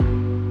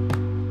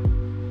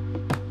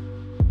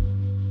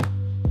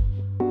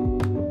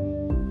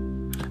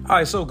All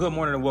right, so good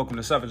morning and welcome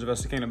to Savage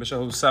Investor Kingdom. It's your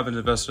host, Savage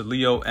Investor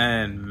Leo.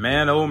 And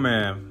man, oh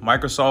man,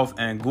 Microsoft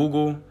and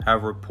Google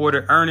have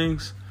reported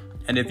earnings.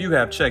 And if you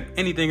have checked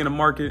anything in the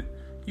market,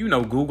 you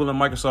know Google and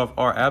Microsoft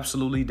are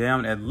absolutely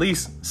down at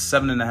least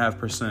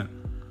 7.5%.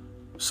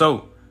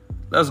 So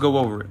let's go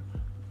over it.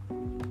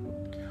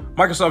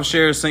 Microsoft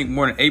shares sank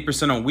more than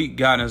 8% on weak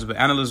guidance, but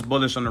analysts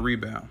bullish on the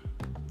rebound.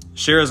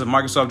 Shares of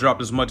Microsoft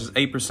dropped as much as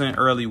 8%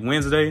 early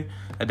Wednesday,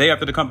 a day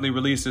after the company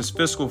released its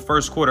fiscal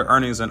first quarter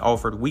earnings and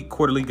offered weak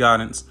quarterly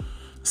guidance.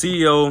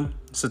 CEO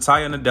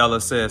Satya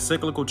Nadella said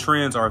cyclical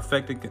trends are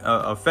affecting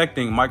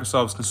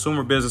Microsoft's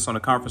consumer business on a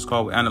conference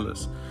call with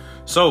analysts.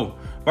 So,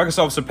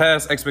 Microsoft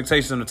surpassed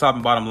expectations on the top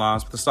and bottom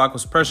lines, but the stock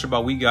was pressured by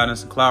weak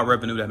guidance and cloud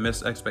revenue that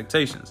missed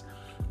expectations.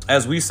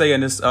 As we say in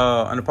this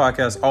on the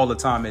podcast all the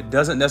time, it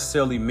doesn't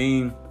necessarily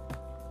mean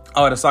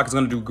the stock is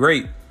going to do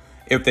great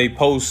if they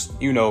post,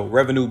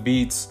 revenue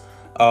beats,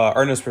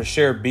 earnings per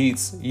share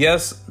beats.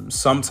 Yes,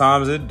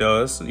 sometimes it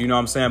does, you know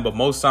what I'm saying? But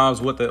most times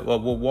what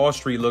Wall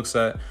Street looks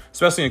at,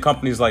 especially in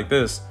companies like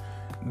this,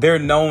 they're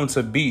known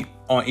to beat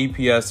on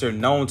EPS. They're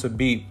known to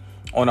beat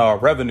on our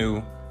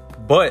revenue.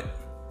 But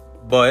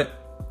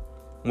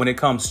when it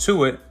comes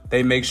to it,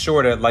 they make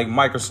sure that, like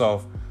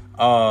Microsoft,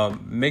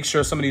 make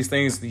sure some of these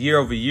things year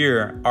over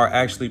year are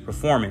actually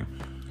performing.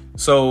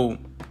 So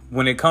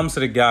when it comes to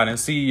the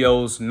guidance,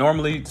 CEOs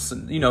normally,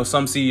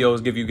 some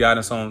CEOs give you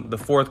guidance on the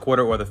fourth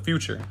quarter or the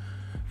future.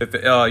 If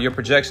your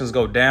projections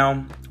go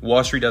down,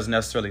 Wall Street doesn't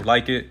necessarily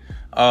like it.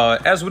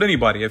 As with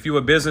anybody, if you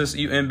in business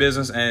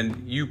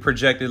and you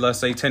projected, let's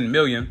say 10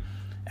 million,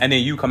 and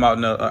then you come out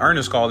in an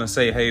earnings call and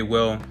say, hey,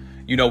 well,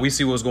 we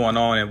see what's going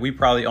on and we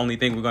probably only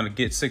think we're going to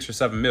get 6 or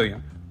 7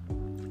 million.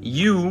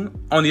 You,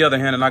 on the other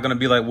hand, are not going to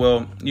be like,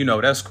 well,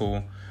 that's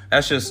cool.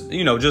 That's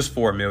just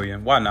 4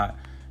 million. Why not?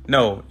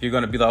 No, you're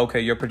going to be like, okay,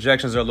 your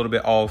projections are a little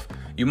bit off.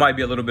 You might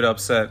be a little bit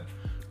upset,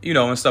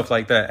 and stuff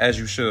like that, as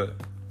you should.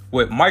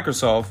 With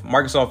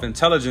Microsoft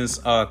Intelligence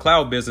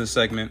Cloud Business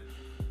segment,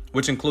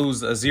 which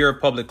includes Azure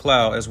Public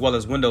Cloud, as well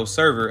as Windows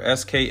Server,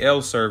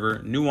 SKL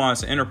Server,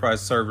 Nuance Enterprise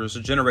Servers,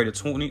 generated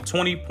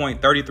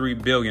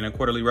 $20.33 billion in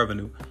quarterly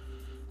revenue.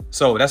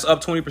 So that's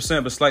up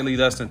 20%, but slightly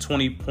less than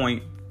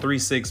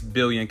 $20.36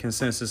 billion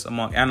consensus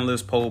among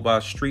analysts polled by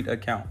Street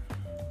Account.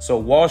 So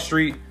Wall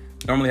Street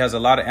normally has a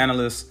lot of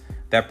analysts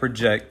that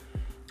project,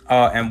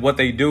 and what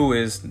they do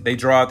is they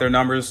draw out their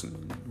numbers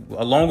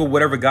along with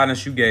whatever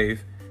guidance you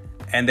gave,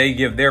 and they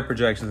give their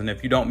projections. And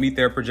if you don't meet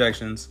their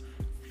projections,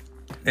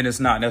 then it's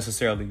not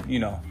necessarily,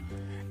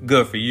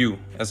 good for you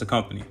as a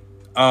company.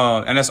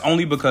 And that's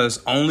only because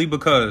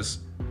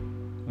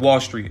Wall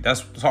Street, I'm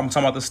talking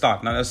about the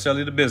stock, not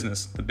necessarily the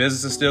business. The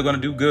business is still going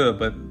to do good,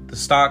 but the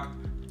stock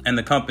and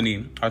the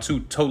company are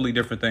two totally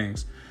different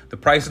things. The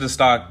price of the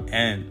stock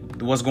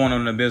and what's going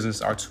on in the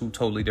business are two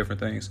totally different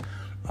things.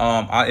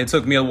 It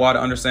took me a while to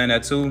understand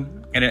that too.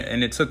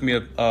 And it took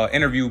me an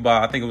interview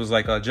by, I think it was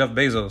like Jeff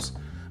Bezos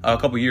a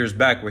couple years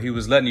back, where he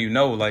was letting you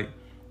know, like,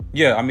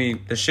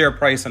 the share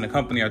price and the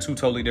company are two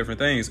totally different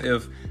things.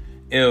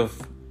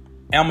 If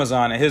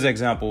Amazon, in his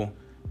example,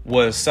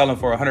 was selling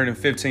for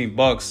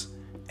 $115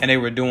 and they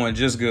were doing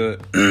just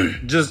good,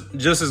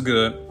 just as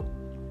good,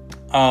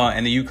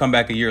 and then you come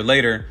back a year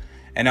later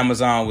and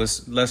Amazon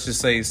was, let's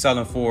just say,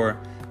 selling for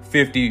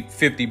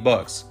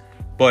 $50,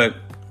 but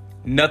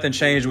nothing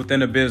changed within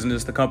the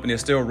business. The company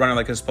is still running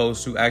like it's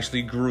supposed to,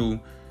 actually grew.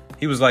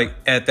 He was like,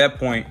 at that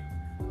point,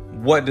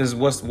 what's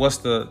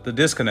the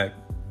disconnect?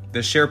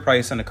 The share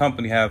price and the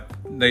company are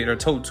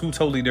two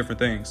totally different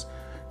things.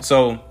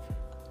 So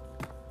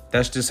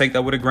let's just take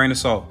that with a grain of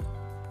salt.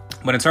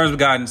 But in terms of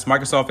guidance,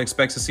 Microsoft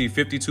expects to see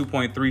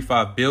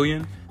 $52.35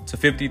 billion to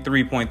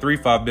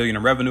 $53.35 billion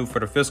in revenue for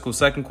the fiscal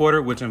second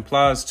quarter, which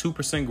implies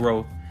 2%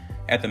 growth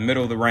at the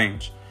middle of the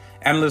range.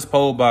 Analysts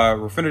polled by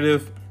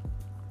Refinitiv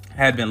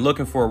had been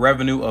looking for a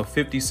revenue of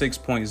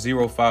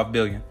 $56.05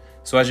 billion.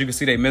 So as you can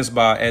see, they missed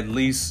by at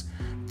least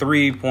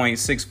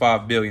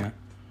 $3.65 billion.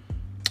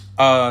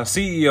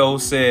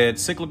 CEO said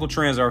cyclical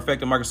trends are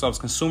affecting Microsoft's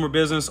consumer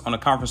business on a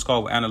conference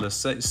call with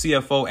analysts.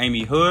 CFO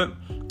Amy Hood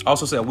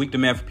also said weak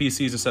demand for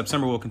PCs in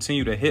September will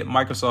continue to hit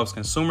Microsoft's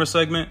consumer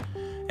segment,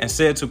 and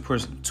said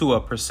to a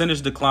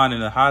percentage decline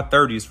in the high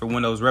 30s for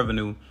Windows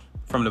revenue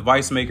from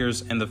device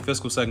makers in the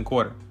fiscal second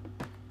quarter.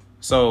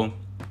 So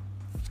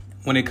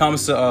when it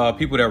comes to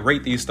people that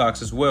rate these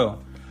stocks as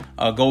well,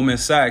 Goldman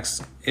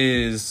Sachs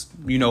is,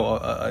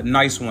 a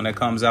nice one that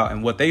comes out.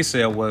 And what they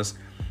said was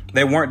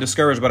they weren't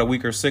discouraged by the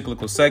weaker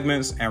cyclical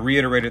segments and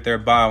reiterated their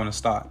buy on the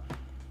stock.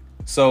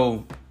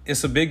 So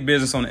it's a big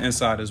business on the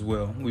inside as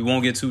well. We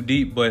won't get too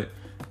deep, but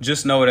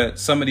just know that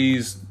some of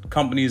these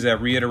companies that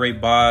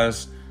reiterate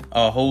buys,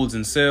 holds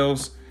and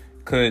sells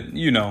could,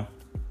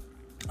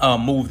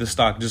 move the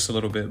stock just a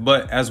little bit.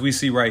 But as we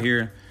see right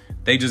here,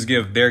 they just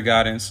give their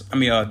guidance.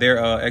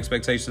 Their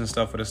expectations and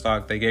stuff for the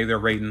stock. They gave their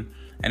rating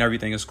and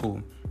everything is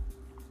cool.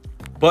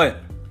 But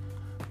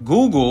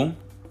Google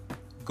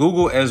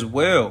as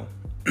well,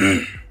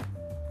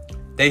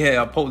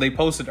 they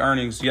posted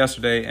earnings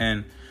yesterday,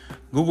 and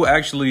Google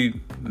actually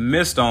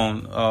missed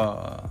on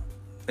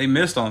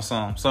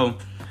some. So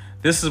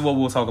this is what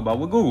we'll talk about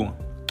with Google.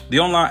 The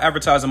online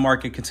advertising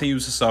market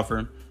continues to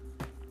suffer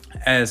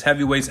as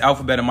heavyweights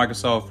Alphabet and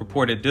Microsoft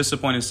reported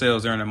disappointing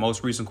sales during their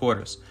most recent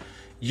quarters.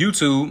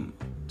 YouTube,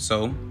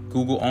 so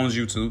Google owns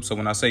YouTube. So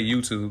when I say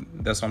YouTube,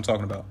 that's what I'm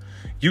talking about.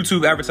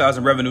 YouTube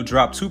advertising revenue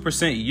dropped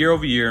 2% year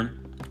over year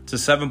to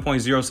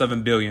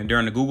 $7.07 billion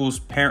during the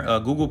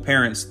Google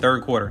parent's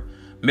third quarter,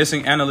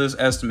 missing analyst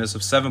estimates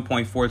of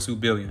 $7.42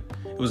 billion.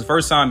 It was the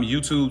first time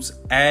YouTube's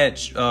ad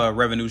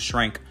revenue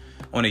shrank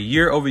on a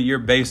year-over-year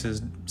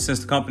basis since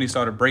the company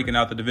started breaking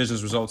out the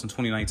division's results in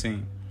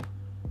 2019.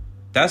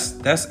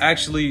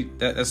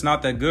 That's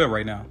not that good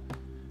right now.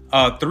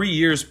 3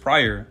 years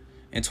prior,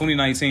 in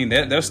 2019,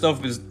 their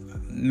stuff is,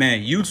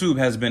 man, YouTube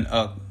has been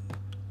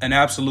an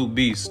absolute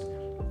beast,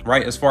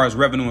 right, as far as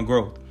revenue and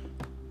growth.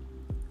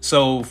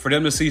 So for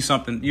them to see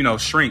something,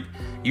 shrink,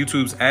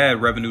 YouTube's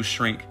ad revenue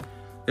shrink,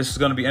 this is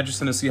going to be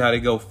interesting to see how they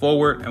go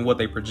forward and what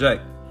they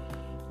project.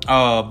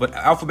 But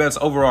Alphabet's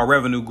overall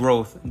revenue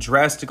growth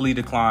drastically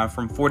declined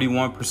from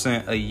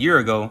 41% a year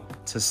ago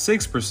to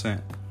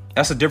 6%.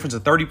 That's a difference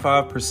of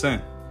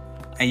 35%.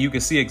 And you can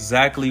see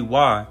exactly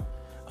why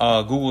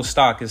Google's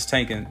stock is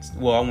tanking.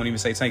 Well, I won't even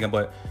say tanking,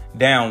 but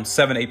down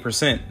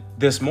 7-8%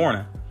 this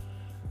morning.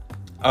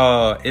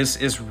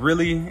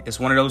 It's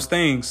one of those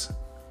things.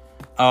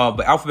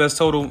 But Alphabet's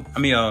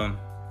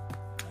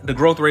the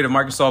growth rate of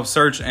Microsoft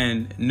search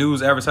and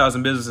news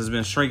advertising business has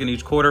been shrinking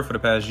each quarter for the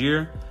past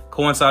year,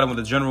 coinciding with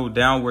the general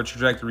downward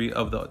trajectory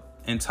of the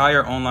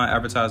entire online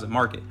advertising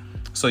market.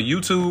 So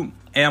YouTube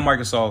and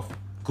Microsoft,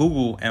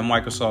 Google and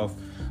Microsoft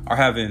are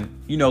having,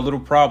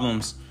 little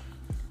problems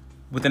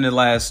within the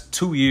last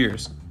 2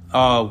 years.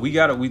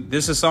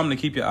 This is something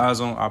to keep your eyes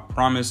on. I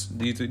promise.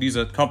 These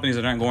are companies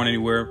that aren't going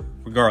anywhere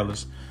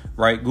regardless,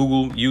 right?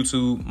 Google,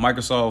 YouTube,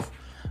 Microsoft,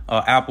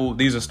 Apple,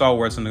 these are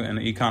stalwarts in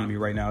the economy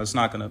right now.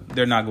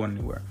 They're not going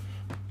anywhere.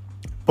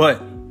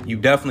 But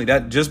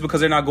that just because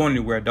they're not going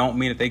anywhere don't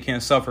mean that they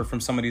can't suffer from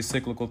some of these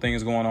cyclical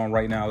things going on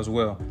right now as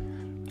well.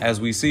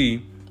 As we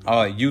see,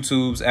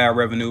 YouTube's ad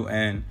revenue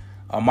and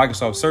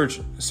Microsoft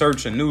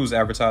search and news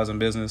advertising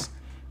business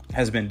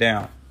has been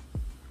down.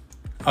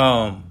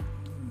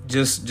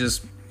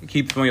 Just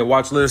keep it on your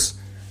watch list.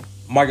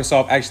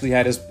 Microsoft actually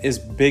had its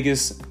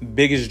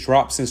biggest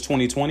drop since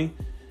 2020.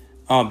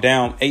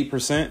 Down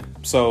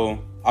 8%. So,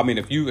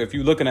 if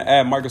you're looking to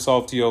add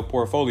Microsoft to your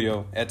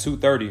portfolio at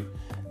 $230,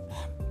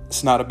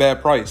 it's not a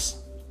bad price.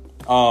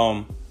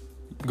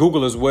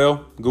 Google as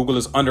well. Google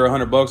is under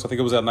 $100. I think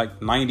it was at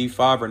like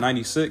 95 or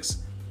 96.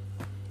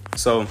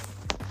 So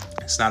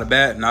it's not a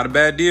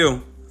bad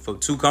deal for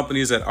two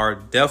companies that are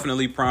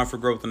definitely primed for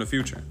growth in the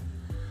future.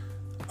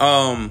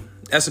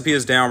 S&P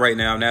is down right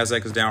now.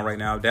 NASDAQ is down right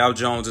now. Dow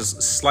Jones is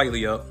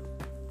slightly up.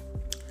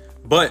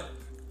 But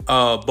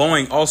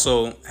Boeing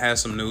also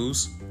has some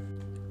news.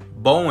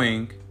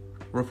 Boeing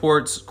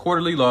reports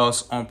quarterly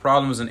loss on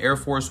problems in Air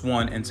Force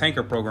One and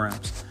tanker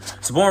programs.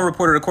 So Boeing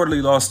reported a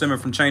quarterly loss stemming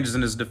from changes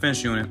in its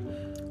defense unit.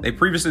 They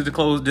previously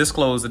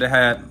disclosed that it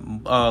had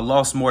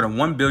lost more than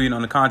 $1 billion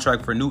on the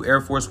contract for new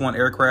Air Force One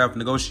aircraft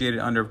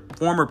negotiated under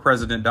former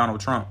President Donald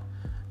Trump.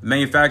 The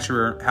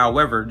manufacturer,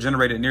 however,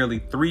 generated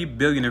nearly $3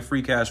 billion in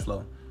free cash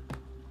flow.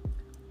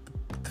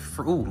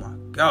 Oh my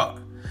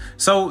God.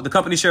 So the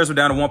company shares were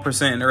down to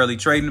 1% in early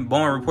trading.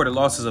 Boeing reported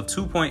losses of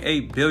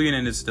 $2.8 billion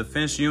in its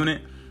defense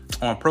unit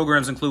on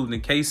programs including the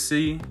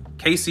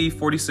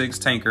KC-46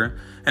 tanker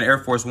and Air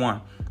Force One.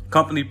 The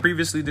company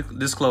previously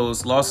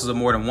disclosed losses of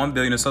more than $1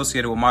 billion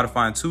associated with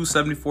modifying two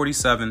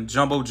 747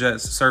 jumbo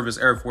jets to service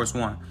Air Force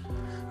One,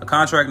 a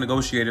contract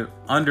negotiated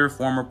under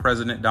former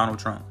President Donald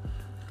Trump.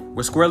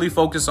 We're squarely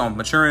focused on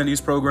maturing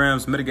these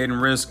programs, mitigating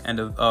risk, and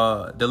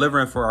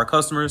delivering for our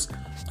customers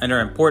and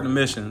their important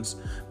missions,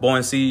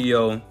 Boeing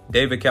CEO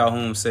David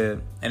Calhoun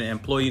said in an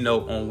employee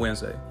note on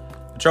Wednesday.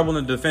 The trouble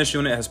in the defense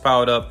unit has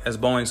piled up as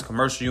Boeing's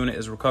commercial unit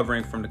is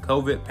recovering from the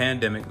COVID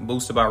pandemic,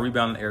 boosted by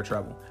rebounding air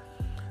travel.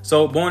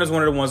 So Boeing is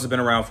one of the ones that's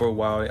been around for a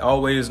while. They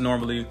always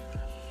normally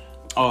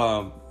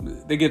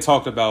they get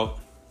talked about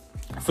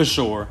for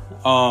sure.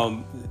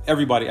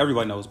 Everybody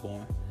knows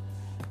Boeing.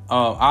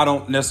 I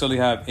don't necessarily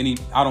have any.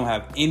 I don't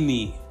have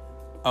any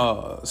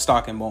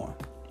stock in Boeing.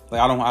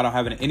 Like I don't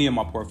have it in any of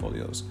my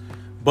portfolios.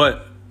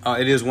 But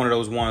it is one of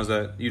those ones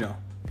that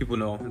people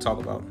know and talk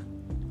about.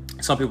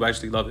 Some people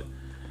actually love it.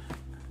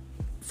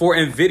 For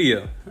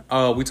Nvidia,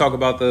 we talk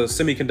about the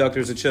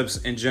semiconductors and chips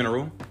in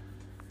general.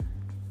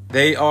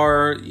 They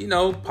are,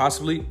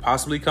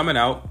 possibly coming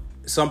out.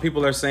 Some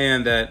people are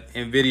saying that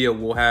Nvidia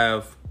will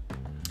have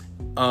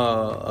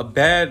a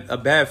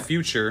bad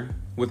future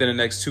within the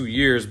next 2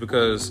 years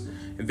because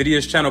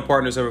Nvidia's channel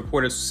partners have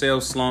reported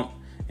sales slump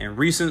in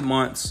recent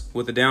months,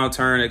 with the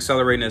downturn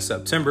accelerating in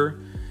September.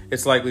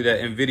 It's likely that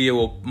Nvidia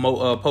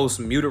will post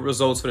muted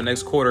results for the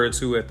next quarter or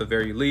two at the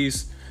very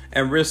least,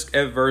 and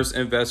risk-averse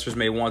investors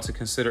may want to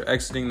consider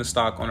exiting the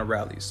stock on the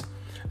rallies.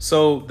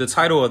 So the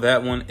title of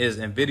that one is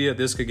Nvidia,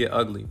 This Could Get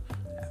Ugly.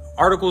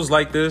 Articles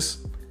like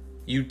this,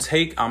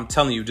 I'm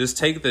telling you, just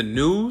take the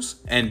news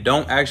and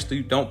don't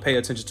pay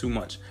attention too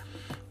much.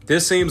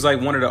 This seems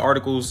like one of the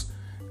articles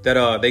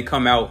that they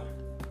come out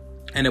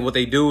And then what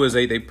they do is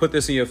they put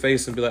this in your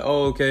face and be like,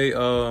 oh, okay,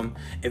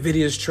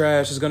 NVIDIA's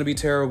trash. It's going to be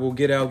terrible.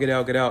 Get out, get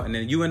out, get out. And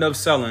then you end up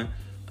selling.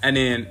 And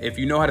then if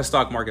you know how the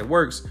stock market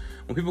works,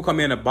 when people come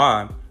in to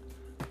buy,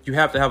 you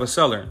have to have a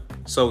seller.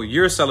 So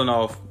you're selling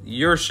off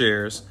your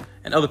shares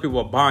and other people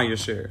are buying your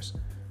shares.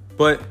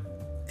 But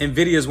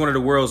NVIDIA is one of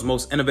the world's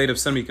most innovative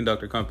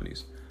semiconductor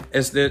companies.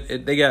 It's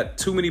that they got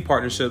too many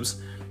partnerships.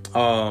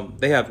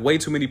 They have way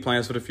too many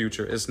plans for the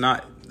future.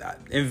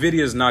 NVIDIA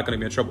is not going to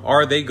be in trouble.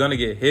 Are they going to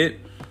get hit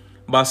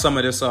by some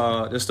of this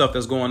stuff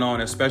that's going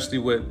on, especially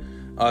with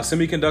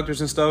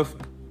semiconductors and stuff,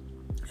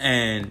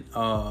 and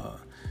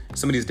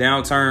some of these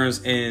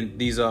downturns in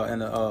these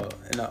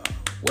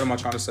what am I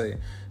trying to say?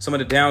 Some of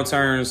the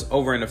downturns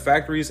over in the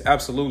factories,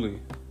 absolutely.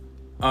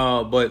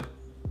 But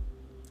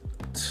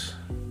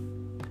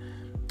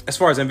as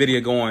far as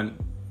NVIDIA going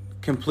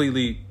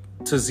completely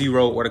to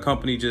zero or the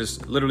company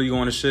just literally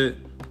going to shit,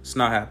 it's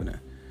not happening.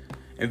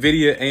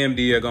 NVIDIA,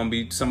 AMD are going to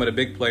be some of the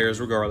big players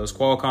regardless.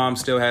 Qualcomm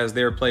still has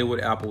their play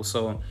with Apple,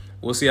 so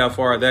we'll see how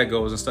far that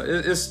goes and stuff.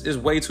 It's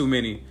way too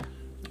many.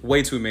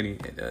 Way too many.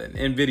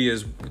 NVIDIA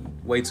is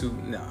way too...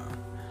 Nah,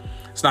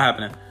 it's not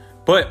happening.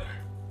 But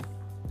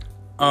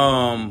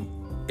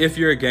if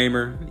you're a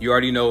gamer, you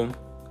already know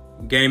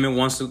gaming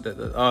wants to...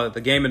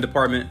 The gaming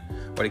department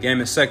or the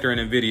gaming sector in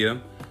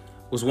NVIDIA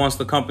was once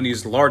the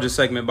company's largest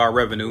segment by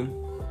revenue.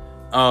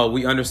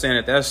 We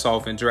understand that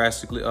softened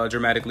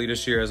dramatically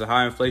this year as a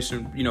high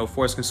inflation,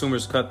 forced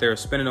consumers to cut their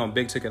spending on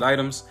big ticket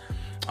items.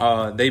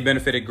 They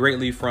benefited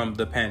greatly from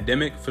the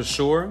pandemic for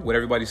sure, with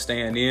everybody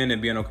staying in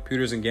and being on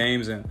computers and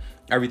games and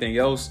everything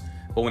else.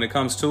 But when it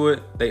comes to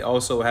it, they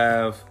also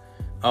have,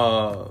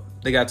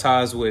 they got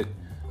ties with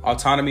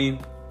autonomy.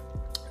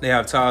 They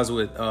have ties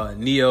with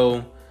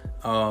NIO,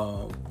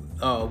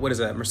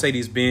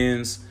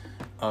 Mercedes-Benz,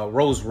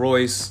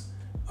 Rolls-Royce,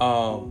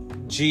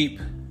 Jeep.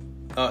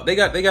 They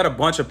got a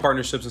bunch of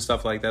partnerships and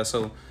stuff like that.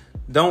 So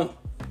don't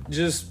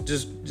just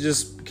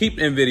keep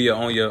NVIDIA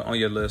on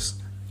your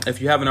list. If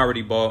you haven't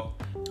already bought,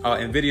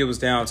 NVIDIA was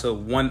down to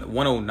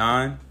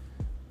 109.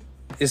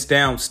 It's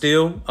down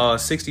still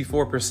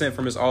 64%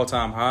 from its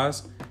all-time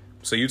highs.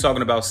 So you're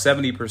talking about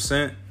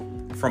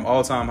 70% from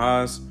all-time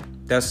highs.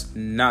 That's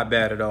not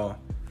bad at all.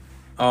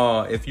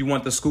 If you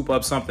want to scoop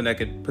up something that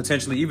could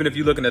potentially, even if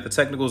you're looking at the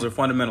technicals or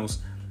fundamentals,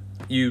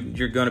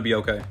 you're gonna be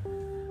okay.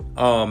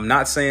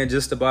 Not saying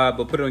just to buy,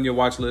 but put it on your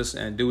watch list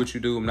and do what you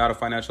do. I'm not a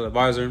financial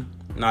advisor.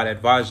 I'm not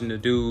advising to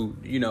do,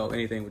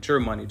 anything with your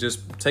money.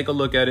 Just take a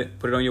look at it,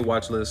 put it on your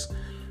watch list.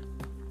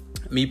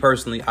 Me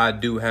personally, I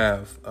do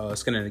have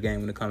skin in the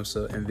game when it comes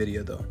to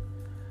NVIDIA though.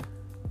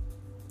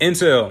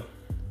 Intel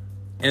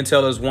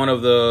is one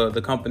of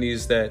the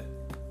companies that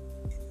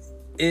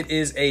it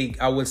is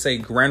I would say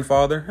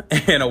grandfather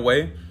in a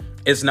way.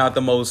 It's not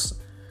the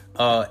most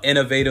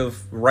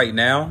innovative right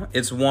now.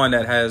 It's one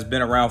that has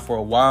been around for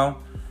a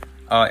while.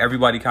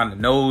 Everybody kind of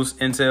knows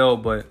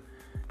Intel, but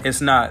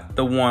it's not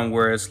the one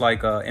where it's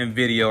like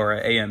NVIDIA or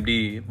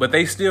AMD. But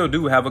they still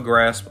do have a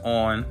grasp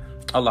on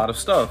a lot of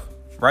stuff,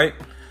 right?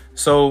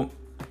 So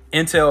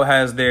Intel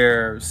has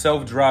their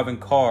self-driving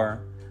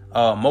car,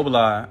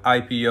 Mobileye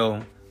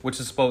IPO, which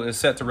is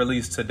set to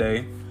release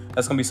today.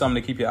 That's going to be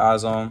something to keep your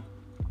eyes on.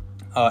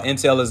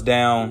 Intel is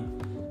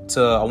down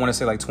to, I want to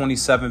say like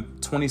 $27,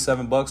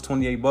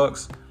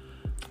 $28.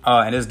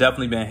 And it's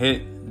definitely been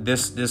hit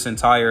this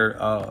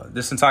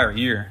entire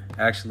year.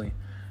 Actually,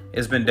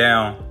 it's been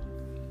down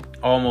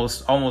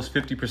almost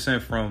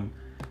 50% from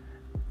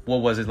what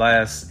was it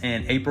last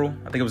in April.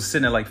 I think it was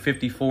sitting at like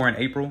 54 in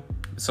April.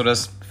 So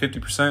that's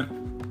 50%.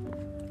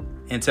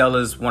 Intel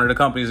is one of the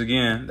companies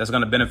again that's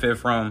going to benefit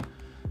from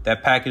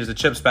that package, the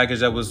chips package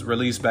that was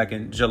released back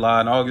in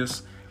July and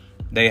August.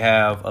 They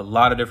have a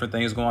lot of different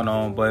things going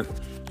on, but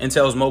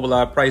Intel's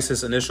Mobileye priced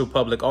its initial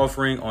public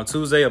offering on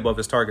Tuesday above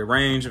its target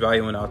range,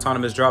 valuing the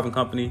autonomous driving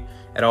company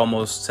at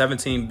almost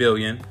 $17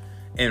 billion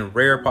in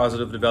rare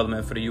positive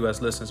development for the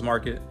U.S. listings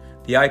market.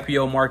 The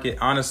IPO market,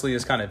 honestly,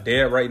 is kind of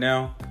dead right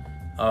now.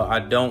 I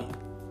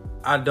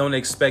don't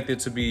expect it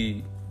to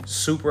be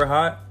super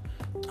hot,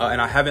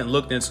 and I haven't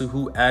looked into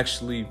who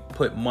actually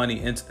put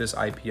money into this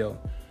IPO.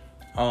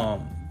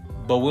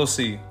 But we'll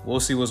see. We'll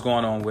see what's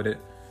going on with it.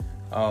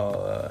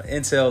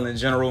 Intel in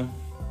general,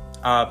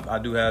 I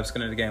do have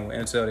skin in the game with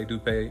Intel. They do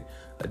pay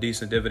a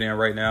decent dividend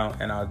right now,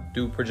 and I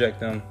do project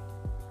them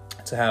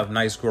to have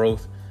nice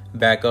growth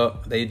back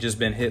up. They've just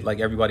been hit like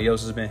everybody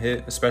else has been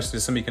hit, especially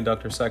the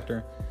semiconductor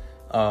sector,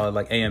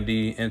 like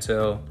AMD,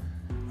 Intel,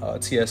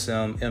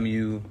 TSM,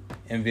 MU,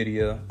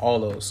 NVIDIA, all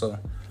those. So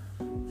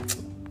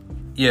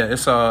yeah,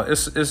 it's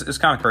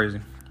kind of crazy,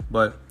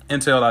 but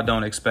Intel I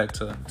don't expect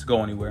to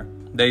go anywhere.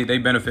 They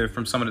benefit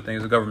from some of the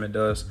things the government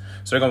does,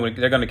 so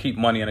they're going to keep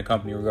money in the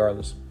company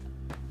regardless.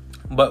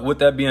 But with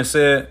that being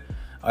said,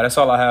 that's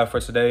all I have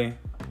for today.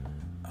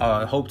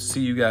 Hope to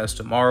see you guys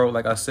tomorrow.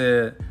 Like I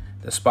said,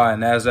 the SPY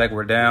and NASDAQ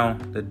were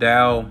down. The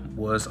Dow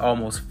was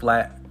almost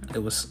flat. It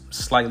was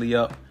slightly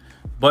up.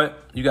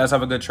 But you guys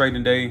have a good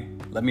trading day.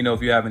 Let me know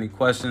if you have any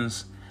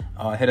questions.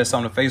 Hit us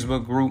on the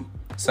Facebook group,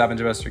 Savage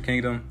Investor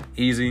Kingdom.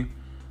 Easy.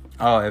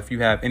 If you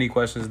have any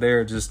questions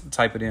there, just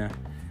type it in.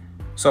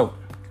 So,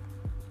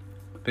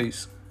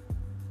 peace.